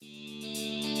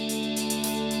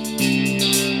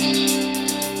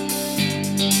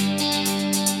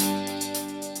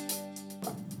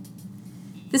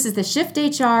This is the Shift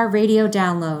HR radio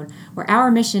download, where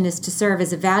our mission is to serve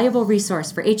as a valuable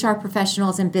resource for HR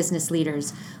professionals and business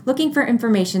leaders looking for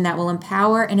information that will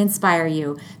empower and inspire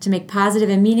you to make positive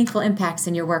and meaningful impacts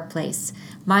in your workplace.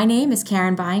 My name is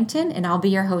Karen Byington, and I'll be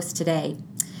your host today.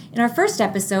 In our first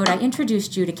episode, I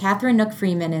introduced you to Catherine Nook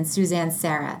Freeman and Suzanne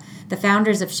Sarah, the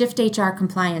founders of Shift HR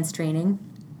Compliance Training,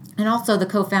 and also the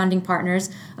co-founding partners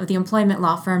of the employment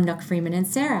law firm Nook Freeman and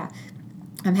Sarah.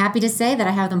 I'm happy to say that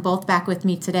I have them both back with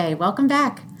me today. Welcome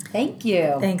back. Thank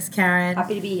you. Thanks, Karen.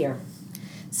 Happy to be here.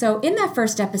 So in that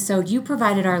first episode, you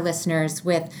provided our listeners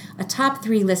with a top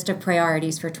 3 list of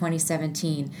priorities for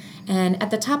 2017. And at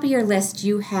the top of your list,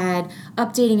 you had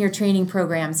updating your training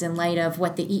programs in light of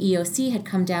what the EEOC had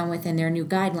come down with in their new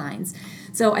guidelines.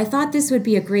 So I thought this would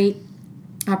be a great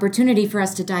opportunity for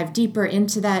us to dive deeper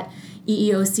into that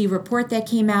EEOC report that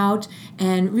came out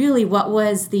and really what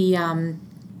was the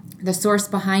source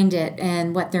behind it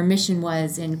and what their mission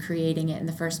was in creating it in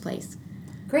the first place.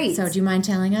 Great. So do you mind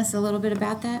telling us a little bit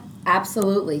about that?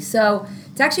 Absolutely. So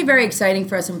it's actually very exciting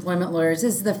for us employment lawyers.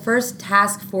 This is the first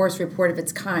task force report of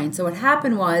its kind. So what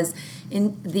happened was the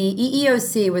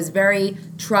EEOC was very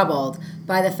troubled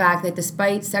by the fact that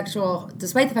despite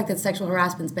the fact that sexual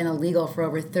harassment's been illegal for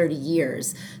over 30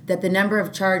 years, that the number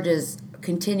of charges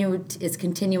is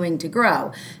continuing to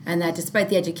grow, and that despite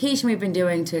the education we've been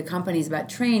doing to companies about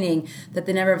training, that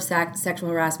the number of sexual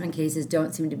harassment cases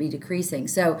don't seem to be decreasing.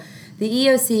 So the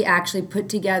EEOC actually put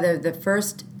together the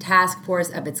first task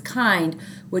force of its kind,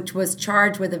 which was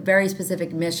charged with a very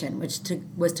specific mission, which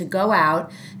was to go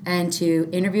out and to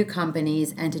interview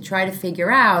companies and to try to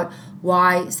figure out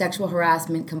why sexual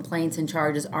harassment complaints and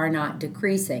charges are not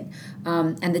decreasing.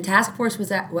 And the task force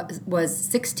was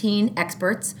 16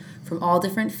 experts from all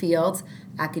different fields: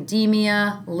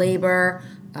 academia, labor,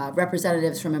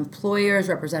 representatives from employers,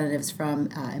 representatives from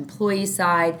employee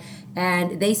side,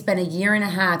 and they spent a year and a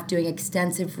half doing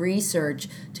extensive research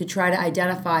to try to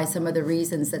identify some of the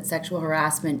reasons that sexual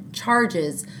harassment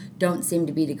charges don't seem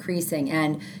to be decreasing,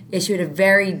 and issued a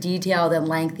very detailed and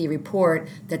lengthy report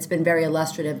that's been very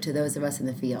illustrative to those of us in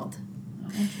the field.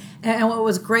 And what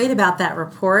was great about that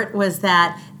report was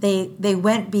that they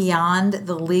went beyond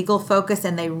the legal focus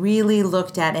and they really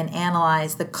looked at and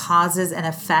analyzed the causes and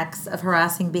effects of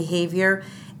harassing behavior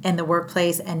in the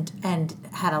workplace and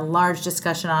had a large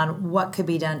discussion on what could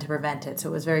be done to prevent it. So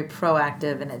it was very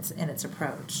proactive in its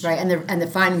approach. Right, and the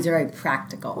findings are very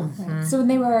practical. Mm-hmm. Right. So when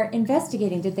they were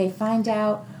investigating, did they find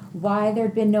out why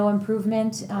there'd been no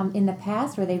improvement in the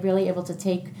past? Were they really able to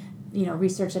take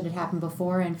research that had happened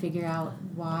before and figure out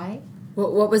why?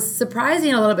 Well, what was surprising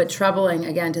and a little bit troubling,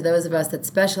 again, to those of us that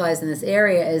specialize in this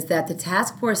area is that the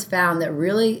task force found that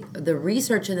really the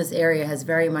research in this area has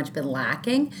very much been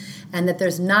lacking and that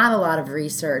there's not a lot of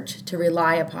research to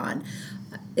rely upon.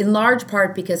 In large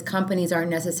part because companies aren't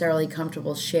necessarily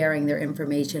comfortable sharing their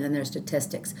information and their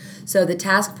statistics. So the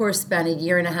task force spent a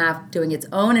year and a half doing its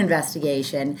own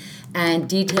investigation and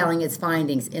detailing its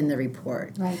findings in the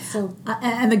report. Right. So,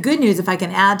 and the good news, if I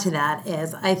can add to that,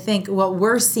 is I think what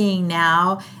we're seeing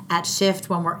now at Shift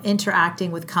when we're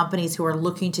interacting with companies who are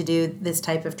looking to do this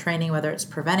type of training, whether it's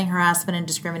preventing harassment and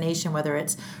discrimination, whether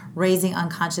it's raising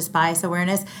unconscious bias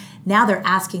awareness, now they're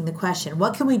asking the question,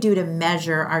 what can we do to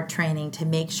measure our training to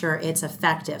make sure it's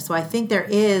effective? So I think there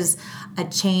is a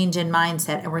change in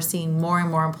mindset, and we're seeing more and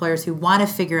more employers who want to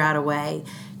figure out a way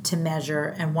to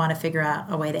measure and want to figure out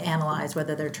a way to analyze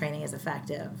whether their training is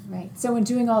effective. Right. So in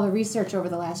doing all the research over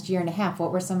the last year and a half,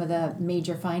 what were some of the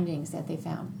major findings that they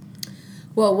found?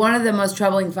 Well, one of the most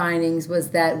troubling findings was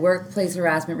that workplace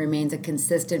harassment remains a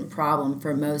consistent problem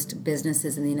for most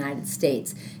businesses in the United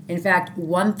States. In fact,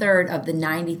 1/3 of the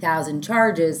 90,000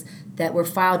 charges that were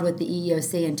filed with the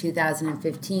EEOC in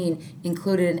 2015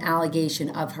 included an allegation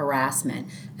of harassment.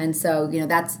 And so,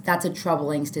 that's a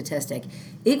troubling statistic.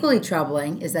 Equally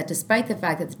troubling is that despite the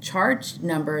fact that the charge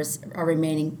numbers are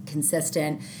remaining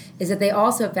consistent, is that they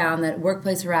also found that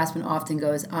workplace harassment often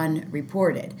goes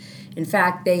unreported. In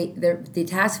fact, the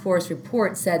task force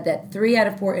report said that 3 out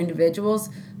of 4 individuals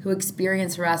who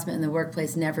experience harassment in the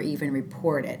workplace never even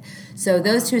report it. So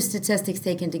those two statistics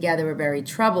taken together were very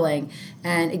troubling.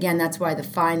 And again, that's why the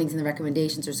findings and the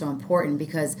recommendations are so important,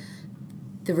 because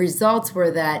the results were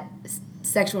that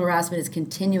sexual harassment is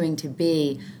continuing to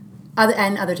be,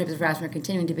 and other types of harassment are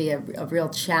continuing to be a real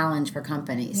challenge for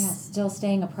companies. Yeah, still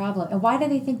staying a problem. And why do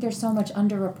they think there's so much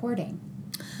underreporting?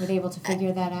 Were they able to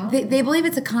figure that out? They believe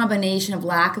it's a combination of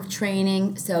lack of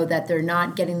training, so that they're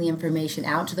not getting the information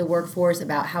out to the workforce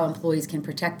about how employees can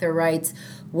protect their rights,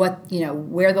 where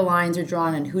the lines are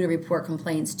drawn and who to report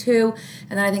complaints to.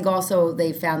 And then I think also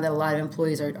they found that a lot of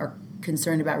employees are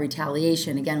concerned about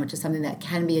retaliation, again, which is something that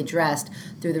can be addressed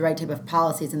through the right type of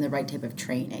policies and the right type of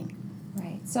training.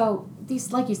 Right. So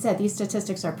these, like you said, these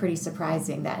statistics are pretty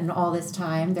surprising that in all this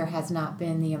time there has not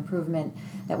been the improvement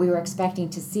that we were expecting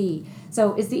to see.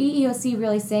 So is the EEOC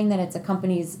really saying that it's a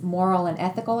company's moral and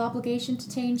ethical obligation to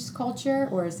change culture,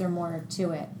 or is there more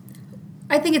to it?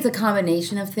 I think it's a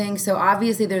combination of things. So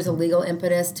obviously there's a legal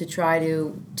impetus to try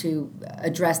to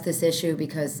address this issue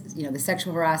because, the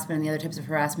sexual harassment and the other types of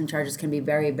harassment charges can be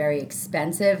very, very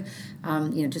expensive.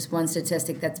 Just one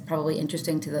statistic that's probably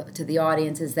interesting to the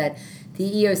audience is that the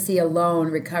EEOC alone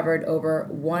recovered over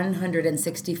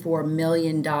 $164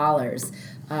 million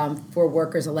for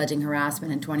workers alleging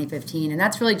harassment in 2015. And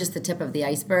that's really just the tip of the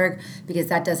iceberg because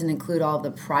that doesn't include all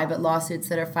the private lawsuits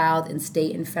that are filed in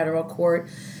state and federal court.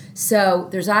 So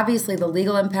there's obviously the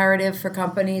legal imperative for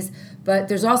companies, but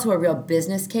there's also a real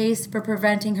business case for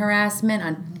preventing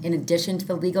harassment in addition to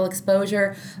the legal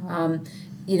exposure.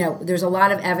 There's a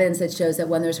lot of evidence that shows that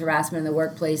when there's harassment in the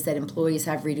workplace that employees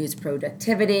have reduced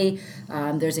productivity,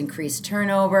 there's increased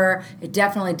turnover. It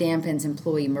definitely dampens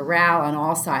employee morale on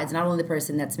all sides, not only the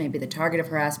person that's maybe the target of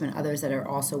harassment, others that are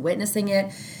also witnessing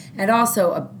it. And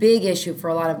also a big issue for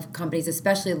a lot of companies,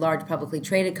 especially large publicly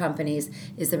traded companies,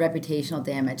 is the reputational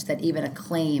damage that even a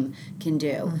claim can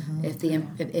do if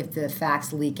the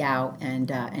facts leak out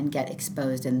and get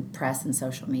exposed in press and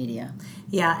social media.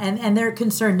 Yeah, and they're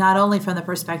concerned not only from the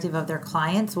perspective of their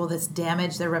clients, will this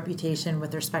damage their reputation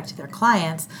with respect to their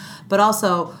clients, but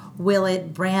also will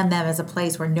it brand them as a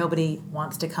place where nobody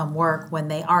wants to come work when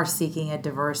they are seeking a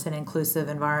diverse and inclusive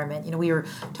environment. We were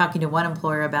talking to one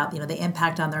employer about, the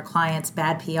impact on their clients,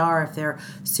 bad PR if they're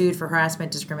sued for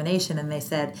harassment, discrimination, and they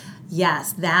said,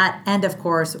 yes, that, and of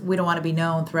course, we don't want to be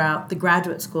known throughout the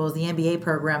graduate schools, the MBA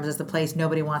programs as the place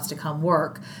nobody wants to come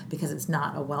work because it's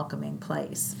not a welcoming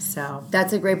place. So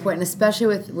that's a great point, and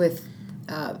especially with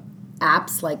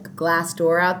apps like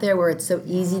Glassdoor out there where it's so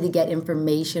easy to get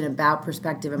information about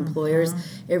prospective employers.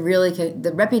 It really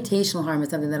the reputational harm is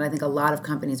something that I think a lot of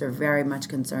companies are very much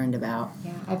concerned about.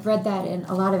 Yeah, I've read that, and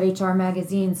a lot of HR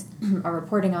magazines are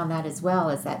reporting on that as well,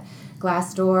 is that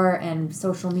Glassdoor and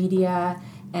social media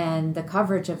and the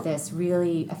coverage of this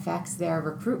really affects their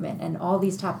recruitment, and all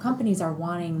these top companies are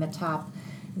wanting the top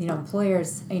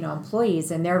employees,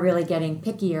 and they're really getting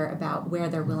pickier about where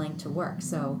they're willing to work.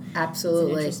 So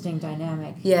absolutely, it's an interesting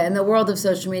dynamic. Yeah, in the world of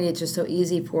social media, it's just so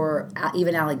easy for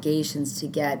even allegations to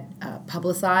get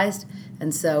publicized,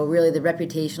 and so really the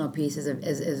reputational piece is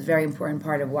a very important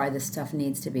part of why this stuff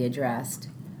needs to be addressed.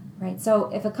 Right.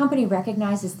 So if a company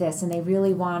recognizes this and they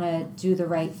really want to do the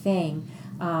right thing,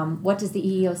 what does the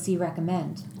EEOC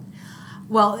recommend?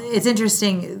 Well, it's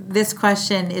interesting. This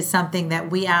question is something that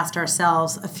we asked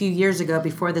ourselves a few years ago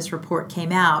before this report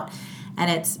came out. And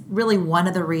it's really one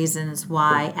of the reasons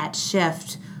why at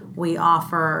Shift we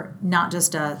offer not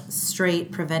just a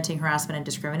straight preventing harassment and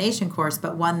discrimination course,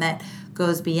 but one that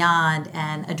goes beyond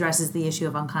and addresses the issue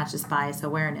of unconscious bias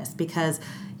awareness. Because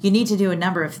you need to do a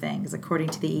number of things according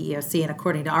to the EEOC and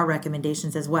according to our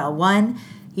recommendations as well. One,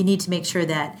 you need to make sure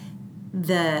that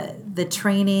the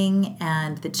training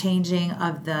and the changing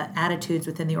of the attitudes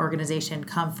within the organization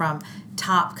come from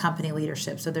top company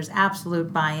leadership. So there's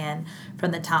absolute buy-in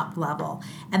from the top level.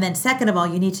 And then second of all,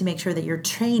 you need to make sure that your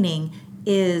training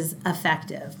is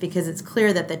effective, because it's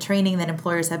clear that the training that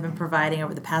employers have been providing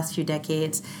over the past few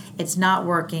decades, it's not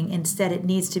working. Instead, it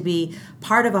needs to be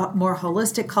part of a more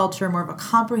holistic culture, more of a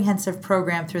comprehensive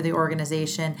program through the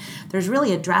organization. There's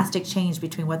really a drastic change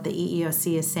between what the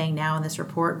EEOC is saying now in this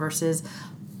report versus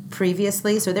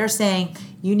previously. So they're saying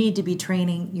you need to be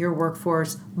training your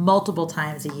workforce multiple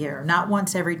times a year, not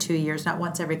once every 2 years, not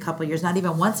once every couple of years, not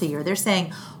even once a year. They're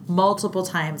saying multiple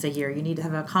times a year. You need to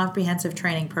have a comprehensive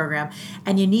training program,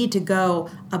 and you need to go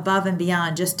above and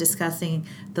beyond just discussing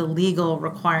the legal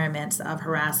requirements of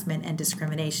harassment and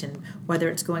discrimination, whether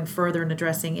it's going further and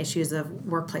addressing issues of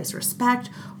workplace respect,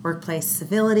 workplace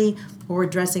civility, or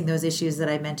addressing those issues that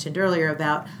I mentioned earlier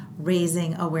about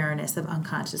raising awareness of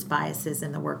unconscious biases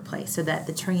in the workplace so that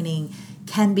the training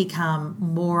can become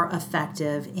more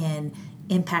effective in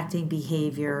impacting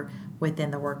behavior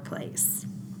within the workplace.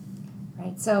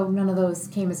 Right. So none of those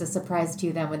came as a surprise to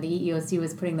you then when the EEOC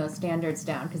was putting those standards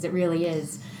down, because it really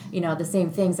is, the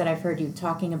same things that I've heard you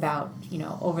talking about,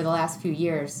 over the last few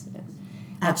years.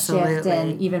 Absolutely. Shift,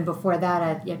 and even before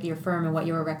that at your firm and what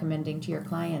you were recommending to your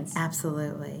clients.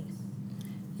 Absolutely.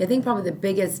 I think probably the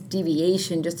biggest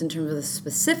deviation, just in terms of the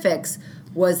specifics,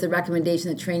 was the recommendation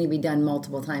that training be done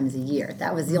multiple times a year.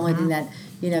 That was the only thing that,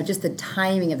 just the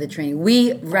timing of the training.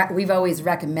 We've always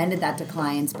recommended that to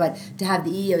clients, but to have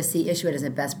the EEOC issue it as a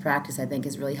best practice, I think,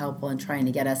 is really helpful in trying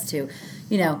to get us to,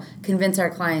 convince our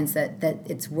clients that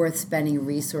it's worth spending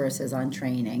resources on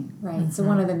training. Right. So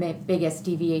one of the biggest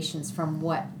deviations from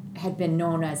what had been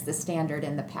known as the standard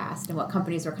in the past and what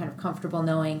companies were kind of comfortable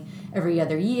knowing every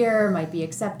other year might be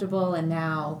acceptable, and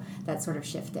now that's sort of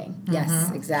shifting.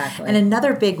 Yes, exactly. And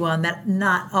another big one that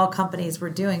not all companies were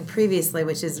doing previously,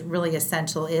 which is really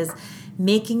essential, is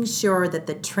making sure that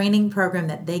the training program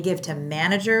that they give to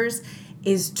managers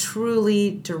is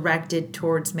truly directed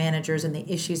towards managers and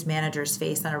the issues managers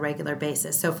face on a regular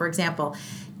basis. So, for example,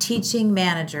 teaching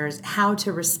managers how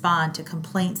to respond to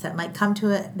complaints that might come to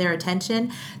their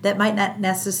attention that might not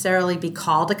necessarily be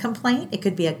called a complaint. It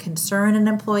could be a concern an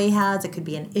employee has. It could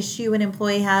be an issue an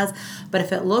employee has. But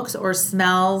if it looks or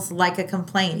smells like a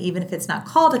complaint, even if it's not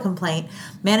called a complaint,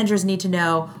 managers need to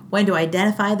know when to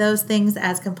identify those things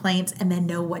as complaints and then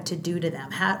know what to do to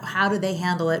them. How do they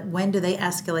handle it? When do they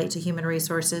escalate to human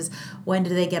resources? When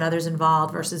do they get others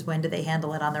involved versus when do they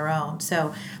handle it on their own?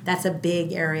 So that's a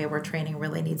big area where training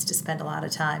really needs to spend a lot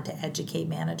of time to educate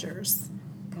managers.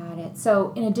 Got it.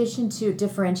 So in addition to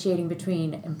differentiating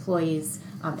between employees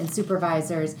and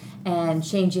supervisors and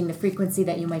changing the frequency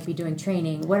that you might be doing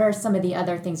training, what are some of the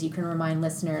other things you can remind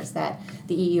listeners that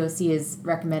the EEOC is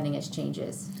recommending as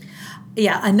changes?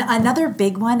 Yeah, another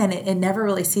big one, and it never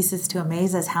really ceases to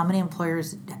amaze us how many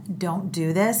employers don't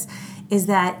do this, is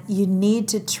that you need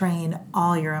to train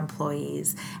all your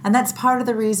employees. And that's part of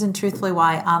the reason, truthfully,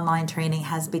 why online training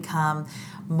has become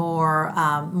more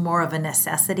of a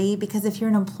necessity, because if you're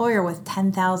an employer with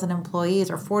 10,000 employees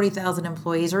or 40,000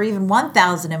 employees or even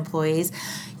 1,000 employees,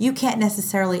 you can't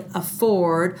necessarily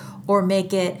afford or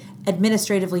make it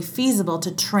administratively feasible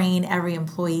to train every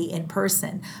employee in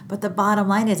person. But the bottom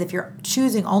line is, if you're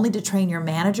choosing only to train your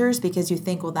managers because you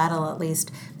think, well, that'll at least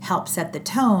help set the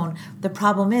tone, the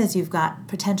problem is you've got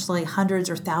potentially hundreds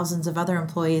or thousands of other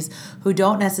employees who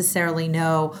don't necessarily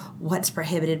know what's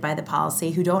prohibited by the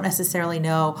policy, who don't necessarily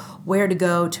know where to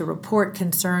go to report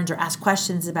concerns or ask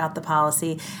questions about the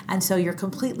policy. And so you're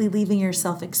completely leaving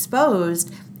yourself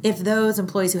exposed if those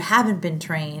employees who haven't been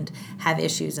trained have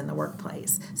issues in the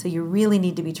workplace. So you really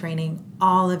need to be training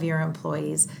all of your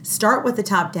employees. Start with the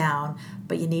top down,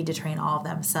 but you need to train all of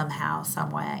them somehow,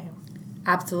 some way.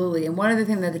 Absolutely. And one of the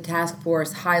things that the task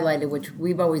force highlighted, which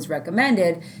we've always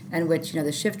recommended, and which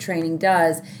the shift training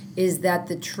does, is that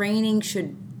the training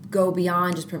should go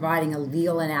beyond just providing a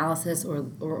legal analysis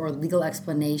or legal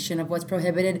explanation of what's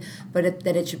prohibited, but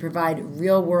that it should provide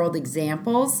real-world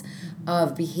examples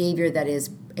of behavior that is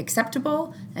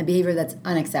acceptable and behavior that's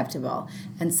unacceptable.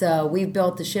 And so we've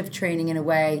built the shift training in a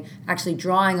way, actually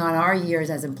drawing on our years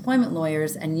as employment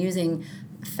lawyers and using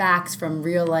facts from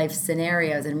real-life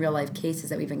scenarios and real-life cases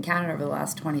that we've encountered over the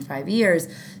last 25 years,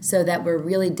 so that we're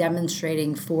really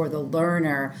demonstrating for the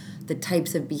learner the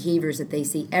types of behaviors that they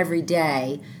see every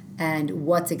day and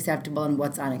what's acceptable and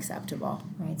what's unacceptable.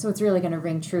 Right, so it's really going to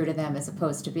ring true to them as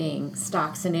opposed to being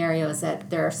stock scenarios that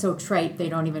they're so trite they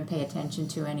don't even pay attention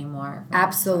to anymore.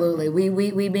 Absolutely.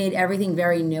 We made everything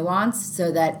very nuanced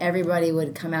so that everybody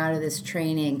would come out of this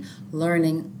training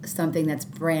learning something that's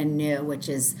brand new, which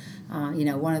is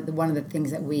one of the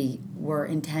things that we were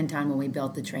intent on when we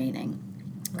built the training,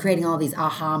 creating all these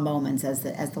aha moments as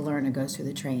the learner goes through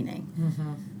the training.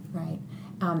 Mm-hmm. Right.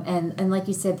 And like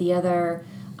you said, the other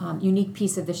unique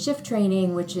piece of the shift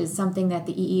training, which is something that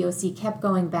the EEOC kept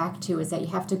going back to, is that you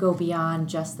have to go beyond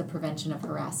just the prevention of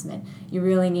harassment. You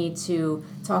really need to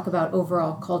talk about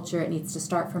overall culture. It needs to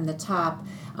start from the top,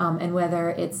 and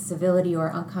whether it's civility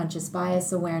or unconscious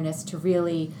bias awareness, to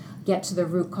really get to the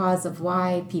root cause of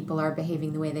why people are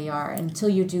behaving the way they are. Until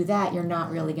you do that, you're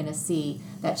not really going to see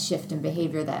that shift in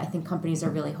behavior that I think companies are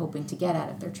really hoping to get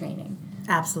out of their training.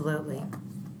 Absolutely.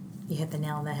 You hit the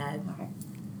nail on the head. All right.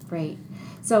 Great.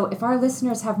 So if our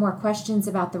listeners have more questions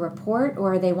about the report,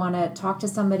 or they want to talk to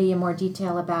somebody in more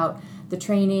detail about the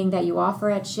training that you offer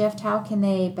at Shift, how can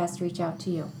they best reach out to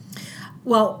you?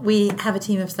 Well, we have a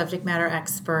team of subject matter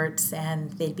experts,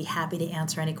 and they'd be happy to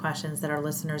answer any questions that our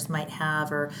listeners might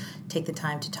have, or take the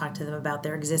time to talk to them about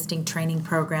their existing training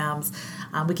programs.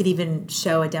 We could even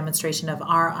show a demonstration of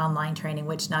our online training,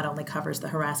 which not only covers the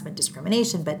harassment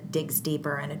discrimination, but digs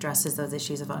deeper and addresses those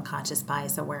issues of unconscious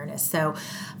bias awareness. So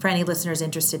for any listeners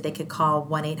interested, they could call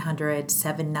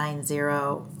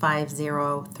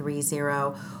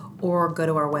 1-800-790-5030 or go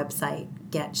to our website,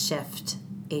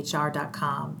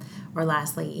 GetShiftHR.com. Or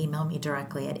lastly, email me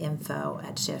directly at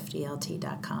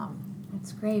info@shiftelt.com.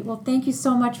 That's great. Well, thank you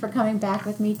so much for coming back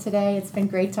with me today. It's been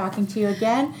great talking to you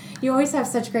again. You always have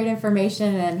such great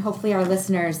information, and hopefully our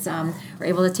listeners were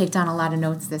able to take down a lot of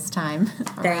notes this time.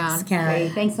 Thanks, Karen.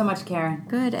 Great. Thanks so much, Karen.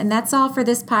 Good. And that's all for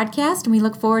this podcast, and we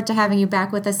look forward to having you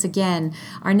back with us again.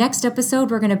 Our next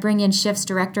episode, we're going to bring in Shift's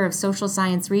Director of Social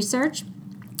Science Research,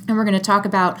 and we're going to talk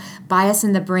about bias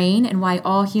in the brain and why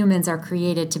all humans are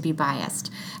created to be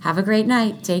biased. Have a great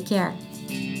night. Take care.